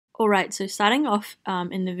Alright, so starting off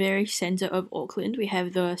in the very center of Auckland, we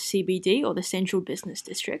have the CBD, or the Central Business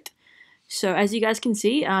District. So as you guys can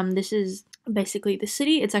see, this is basically the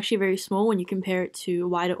city. It's actually very small when you compare it to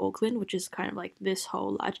wider Auckland, which is kind of like this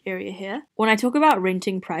whole large area here. When I talk about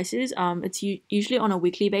renting prices, it's usually on a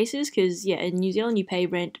weekly basis because, yeah, in New Zealand you pay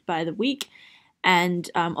rent by the week, and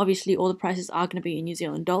obviously all the prices are going to be in New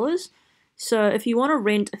Zealand dollars. So if you want to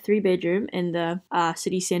rent a 3-bedroom in the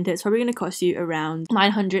city centre, it's probably going to cost you around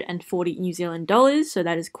 940 New Zealand dollars. So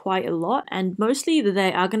that is quite a lot. And mostly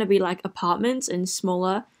they are going to be like apartments and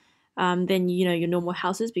smaller than, your normal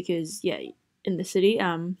houses because, yeah, in the city,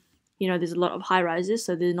 there's a lot of high rises.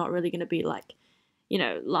 So they're not really going to be like,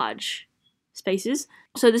 large spaces.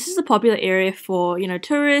 So this is a popular area for,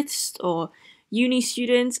 tourists or uni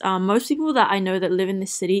students. Most people that I know that live in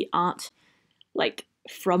this city aren't like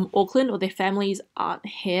from Auckland, or their families aren't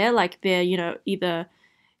here, like they're either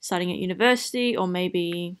studying at university, or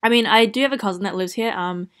maybe, I mean, I do have a cousin that lives here.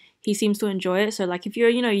 He seems to enjoy it. So like if you're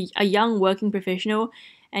a young working professional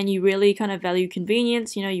and you really kind of value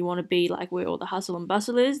convenience, you want to be like where all the hustle and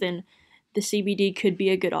bustle is, then the CBD could be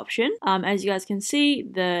a good option. As you guys can see,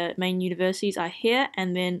 the main universities are here,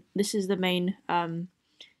 and then this is the main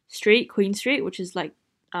street, Queen Street, which is like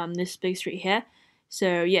this big street here.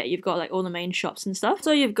 So yeah, you've got like all the main shops and stuff.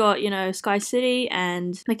 So you've got, Sky City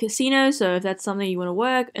and the casino. So if that's something you want to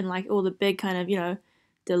work, and like all the big kind of,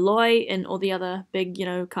 Deloitte and all the other big,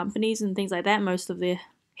 companies and things like that, most of their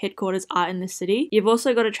headquarters are in the city. You've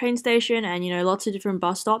also got a train station and, lots of different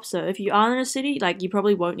bus stops. So if you are in a city, like you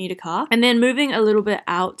probably won't need a car. And then moving a little bit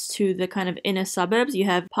out to the kind of inner suburbs, you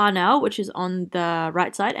have Parnell, which is on the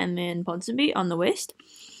right side, and then Ponsonby on the west.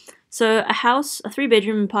 So a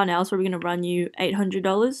 3-bedroom in Parnell is probably going to run you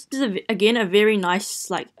 $800. This is, again, a very nice,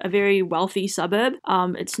 like a very wealthy suburb.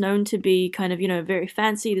 It's known to be kind of, very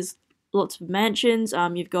fancy. There's lots of mansions.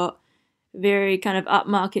 You've got very kind of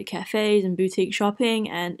upmarket cafes and boutique shopping,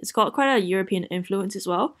 and it's got quite a European influence as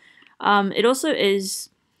well. It also is,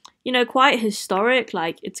 quite historic.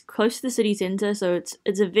 Like it's close to the city centre, so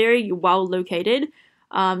it's a very well located.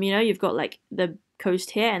 You've got like the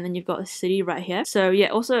coast here, and then you've got the city right here. So yeah,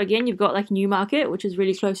 also again, you've got like Newmarket, which is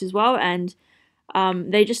really close as well, and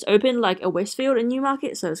they just opened like a Westfield in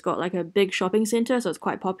Newmarket, so it's got like a big shopping centre, so it's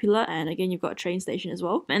quite popular. And again, you've got a train station as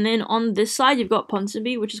well. And then on this side, you've got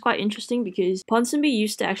Ponsonby, which is quite interesting because Ponsonby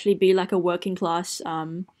used to actually be like a working class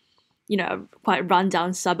quite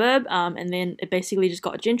run-down suburb, and then it basically just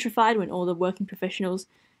got gentrified when all the working professionals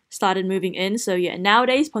started moving in. So yeah,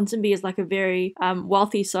 nowadays Ponsonby is like a very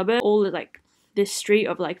wealthy suburb, all the, like this street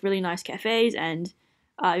of like really nice cafes, and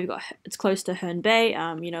it's close to Herne Bay,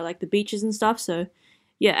 like the beaches and stuff. So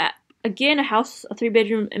yeah, again, a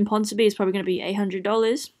 3-bedroom in Ponsonby is probably going to be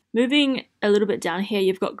 $800. Moving a little bit down here,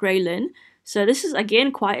 you've got Grey Lynn. So this is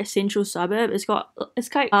again quite a central suburb. It's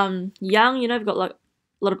quite young, you've got like a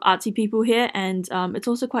lot of artsy people here, and it's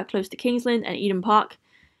also quite close to Kingsland and Eden Park.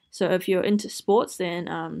 So if you're into sports, then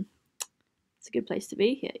it's a good place to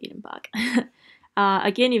be here, Eden Park.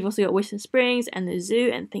 Again, you've also got Western Springs and the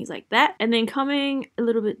zoo and things like that. And then coming a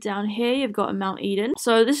little bit down here, you've got Mount Eden.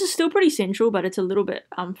 So this is still pretty central, but it's a little bit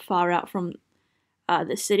far out from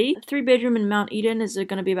the city. A 3-bedroom in Mount Eden is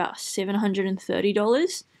going to be about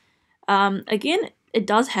 $730. Again, it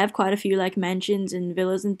does have quite a few like mansions and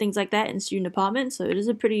villas and things like that, and student apartments. So it is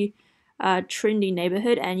a pretty trendy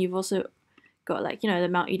neighborhood. And you've also got like, the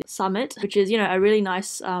Mount Eden Summit, which is, a really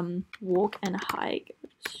nice walk and hike.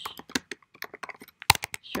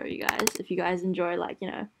 Show you guys, if you guys enjoy like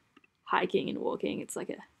hiking and walking, it's like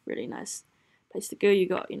a really nice place to go. You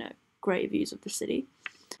got great views of the city.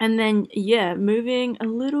 And then yeah, moving a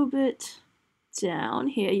little bit down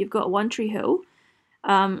here, you've got One Tree Hill.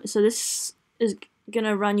 So this is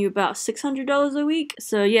gonna run you about $600 a week.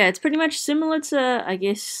 So yeah, it's pretty much similar to, I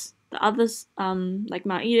guess, the others, like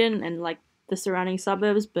Mount Eden and like the surrounding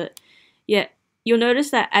suburbs. But yeah, you'll notice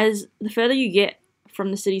that as the further you get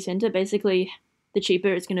from the city centre, basically the cheaper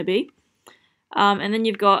it's going to be. And then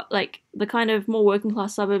you've got like the kind of more working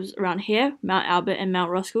class suburbs around here, Mount Albert and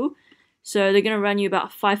Mount Roskill. So they're going to run you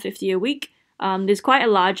about $550 a week. There's quite a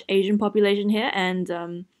large Asian population here, and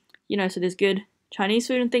so there's good Chinese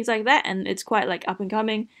food and things like that, and it's quite like up and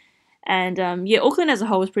coming. And yeah, Auckland as a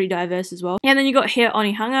whole is pretty diverse as well. And then you got here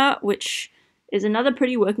Onehunga, which is another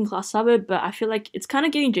pretty working class suburb, but I feel like it's kind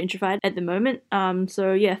of getting gentrified at the moment.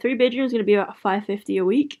 So yeah, 3 bedrooms is going to be about $550 a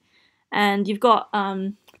week. And you've got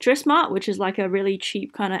Dressmart, which is like a really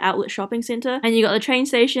cheap kind of outlet shopping centre. And you got the train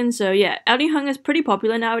station. So yeah, Onehunga is pretty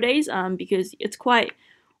popular nowadays because it's quite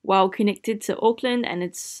well connected to Auckland, and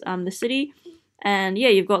it's the city. And yeah,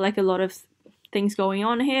 you've got like a lot of things going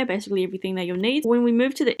on here, basically everything that you'll need. When we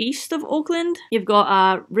move to the east of Auckland, you've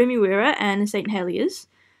got Remuera and St. Heliers.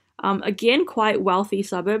 Again, quite wealthy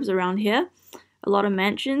suburbs around here. A lot of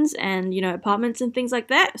mansions and, you know, apartments and things like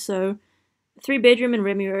that. So 3-bedroom in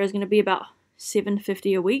Remuera is going to be about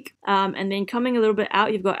 $750 a week. And then coming a little bit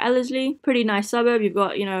out, you've got Ellerslie, pretty nice suburb. You've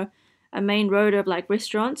got, you know, a main road of like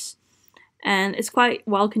restaurants, and it's quite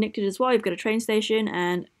well connected as well. You've got a train station,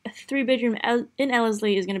 and a 3-bedroom in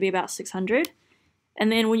Ellerslie is going to be about $600.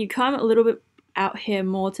 And then when you come a little bit out here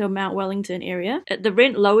more to Mount Wellington area, the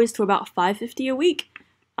rent lowers to about $550 a week.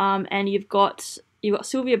 And you've got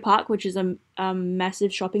Sylvia Park, which is a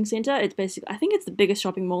massive shopping centre. It's basically, I think it's the biggest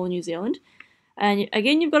shopping mall in New Zealand. And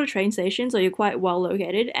again, you've got a train station, so you're quite well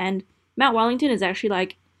located. And Mount Wellington is actually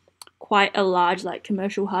like quite a large like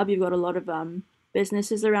commercial hub. You've got a lot of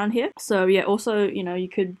businesses around here. So yeah, also, you know, you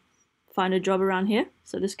could find a job around here.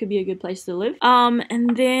 So this could be a good place to live.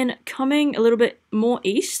 And then coming a little bit more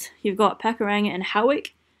east, you've got Pakuranga and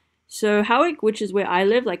Howick. So Howick, which is where I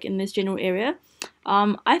live, like in this general area,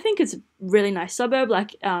 I think it's a really nice suburb.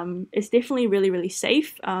 Like, it's definitely really, really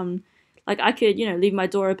safe. Like I could, you know, leave my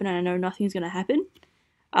door open and I know nothing's going to happen.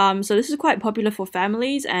 So this is quite popular for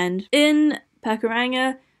families. And in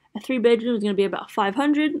Pakuranga, a 3-bedroom is going to be about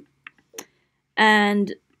 $500.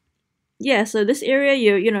 And yeah, so this area,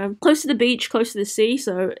 you're, you know, close to the beach, close to the sea.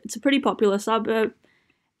 So it's a pretty popular suburb.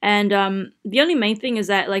 And the only main thing is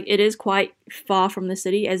that like it is quite far from the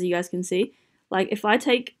city, as you guys can see. Like if I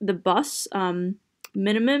take the bus,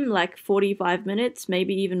 minimum like 45 minutes,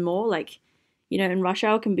 maybe even more. Like, you know, in rush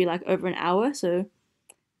hour can be like over an hour. So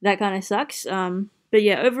that kind of sucks. But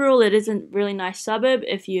yeah, overall it is a really nice suburb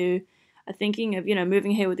if you are thinking of, you know,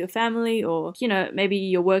 moving here with your family, or, you know, maybe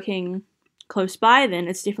you're working close by, then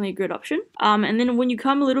it's definitely a good option. And then when you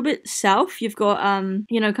come a little bit south, you've got,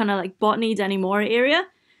 you know, kind of like Botany, Dannemora area.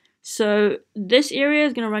 So this area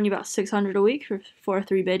is going to run you about $600 a week for a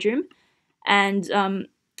 3-bedroom. And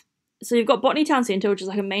so you've got Botany Town Centre, which is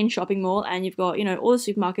like a main shopping mall, and you've got, you know, all the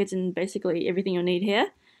supermarkets and basically everything you'll need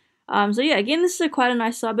here. So yeah, again, this is quite a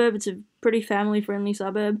nice suburb. It's a pretty family-friendly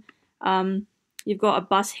suburb. You've got a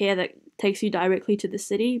bus here that takes you directly to the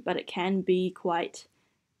city, but it can be quite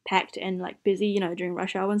packed and like busy, you know, during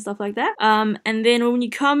rush hour and stuff like that. And then when you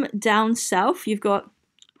come down south, you've got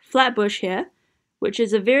Flatbush here, which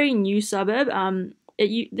is a very new suburb.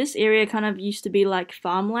 This area kind of used to be like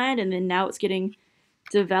farmland, and then now it's getting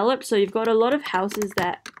developed. So you've got a lot of houses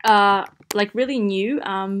that are like really new.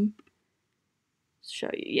 Show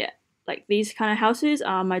you, yeah, like these kind of houses.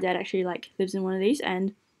 My dad actually like lives in one of these,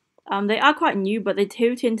 and they are quite new, but they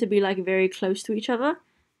do tend to be like very close to each other.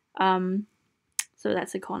 So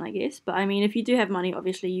that's a con, I guess. But I mean, if you do have money,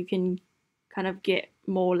 obviously you can kind of get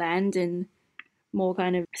more land and more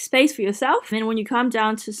kind of space for yourself. And then when you come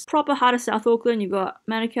down to proper heart of South Auckland, you've got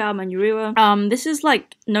Manukau, Manurewa. This is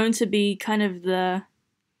like known to be kind of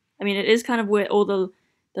it is kind of where all the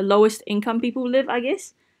lowest income people live, I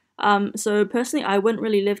guess. So personally, I wouldn't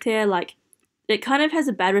really live here. Like, it kind of has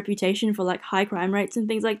a bad reputation for like high crime rates and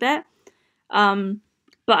things like that.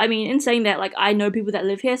 But I mean, in saying that, like, I know people that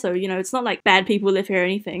live here, so, you know, it's not like bad people live here or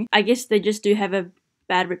anything. I guess they just do have a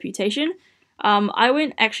bad reputation.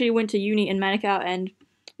 I actually went to uni in Manukau, and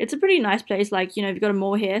it's a pretty nice place. Like, you know, you've got a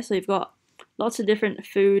mall here, so you've got lots of different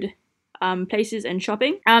food places and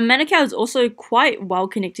shopping. Manukau is also quite well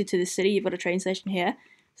connected to the city. You've got a train station here,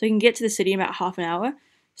 so you can get to the city in about half an hour.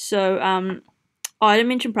 So, I didn't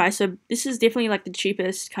mention price, so this is definitely like the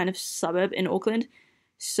cheapest kind of suburb in Auckland.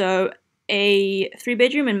 So a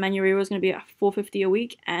 3-bedroom in Manurewa is going to be at $450 a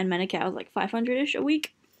week, and Manukau is like $500-ish a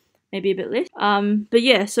week, maybe a bit less. But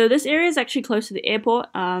yeah, so this area is actually close to the airport,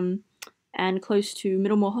 and close to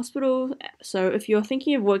Middlemore Hospital. So if you're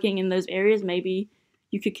thinking of working in those areas, maybe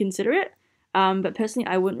you could consider it. But personally,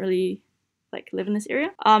 I wouldn't really like live in this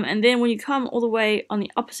area. And then when you come all the way on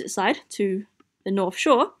the opposite side to the North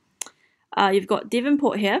Shore, you've got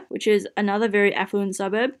Devonport here, which is another very affluent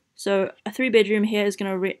suburb. So a 3-bedroom here is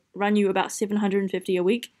going to run you about $750 a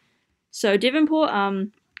week. So Devonport,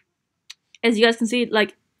 as you guys can see,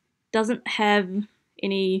 like, doesn't have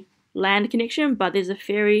any land connection, but there's a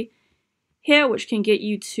ferry here which can get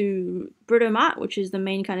you to Britomart, which is the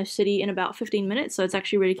main kind of city, in about 15 minutes. So it's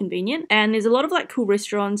actually really convenient. And there's a lot of like cool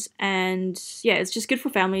restaurants, and yeah, it's just good for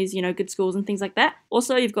families, you know, good schools and things like that.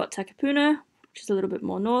 Also, you've got Takapuna, which is a little bit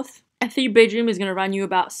more north. A 3-bedroom is going to run you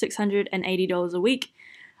about $680 a week.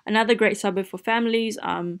 Another great suburb for families,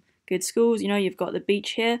 good schools, you know, you've got the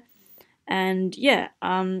beach here. And yeah,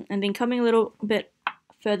 and then coming a little bit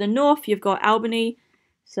further north, you've got Albany.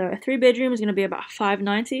 So a 3-bedroom is going to be about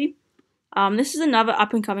 $590. This is another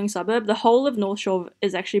up-and-coming suburb. The whole of North Shore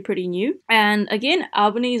is actually pretty new. And again,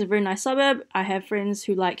 Albany is a very nice suburb. I have friends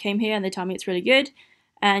who came here and they tell me it's really good.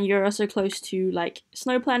 And you're also close to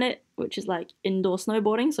Snow Planet, which is indoor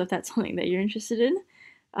snowboarding. So if that's something that you're interested in,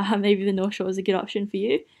 maybe the North Shore is a good option for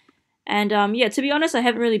you. And yeah, to be honest, I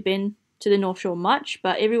haven't really been to the North Shore much,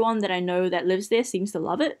 but everyone that I know that lives there seems to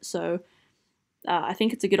love it. So I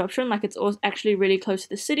think it's a good option. It's actually really close to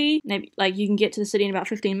the city. Maybe you can get to the city in about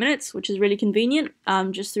 15 minutes, which is really convenient.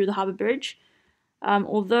 Just through the harbour bridge.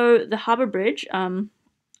 Although the harbour bridge,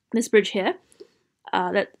 this bridge here,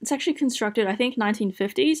 it's actually constructed, I think,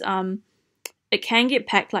 1950s. It can get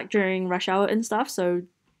packed during rush hour and stuff, so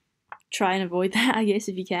try and avoid that, I guess,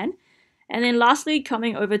 if you can. And then lastly,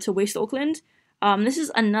 coming over to West Auckland, this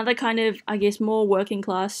is another kind of, I guess, more working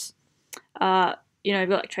class. You've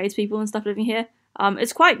got tradespeople and stuff living here.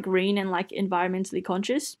 It's quite green and environmentally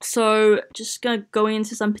conscious. So just gonna go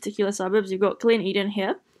into some particular suburbs. You've got Glen Eden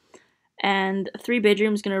here, and a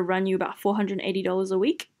 3-bedroom is gonna run you about $480 a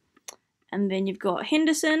week. And then you've got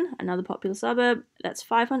Henderson, another popular suburb, that's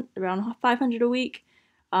around $500 a week.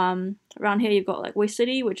 Around here you've got West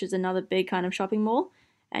City, which is another big kind of shopping mall.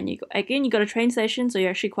 And you got a train station, so you're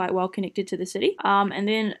actually quite well connected to the city. And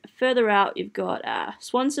then further out you've got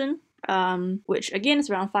Swanson, which again is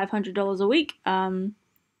around $500 a week.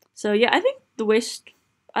 So yeah, I think the West,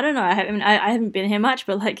 I don't know, I haven't been here much,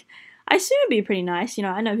 but I assume it'd be pretty nice.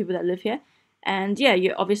 I know people that live here. And yeah,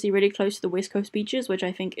 you're obviously really close to the West Coast beaches, which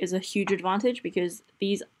I think is a huge advantage because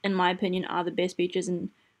these, in my opinion, are the best beaches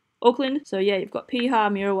in Auckland. So yeah, you've got Piha,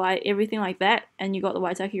 Muriwai, everything like that. And you've got the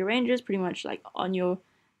Waitaki Ranges pretty much on your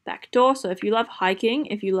back door. So if you love hiking,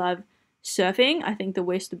 if you love surfing, I think the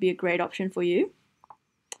West would be a great option for you.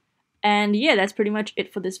 And yeah, that's pretty much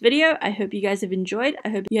it for this video. I hope you guys have enjoyed. I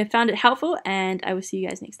hope you have found it helpful, and I will see you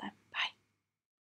guys next time.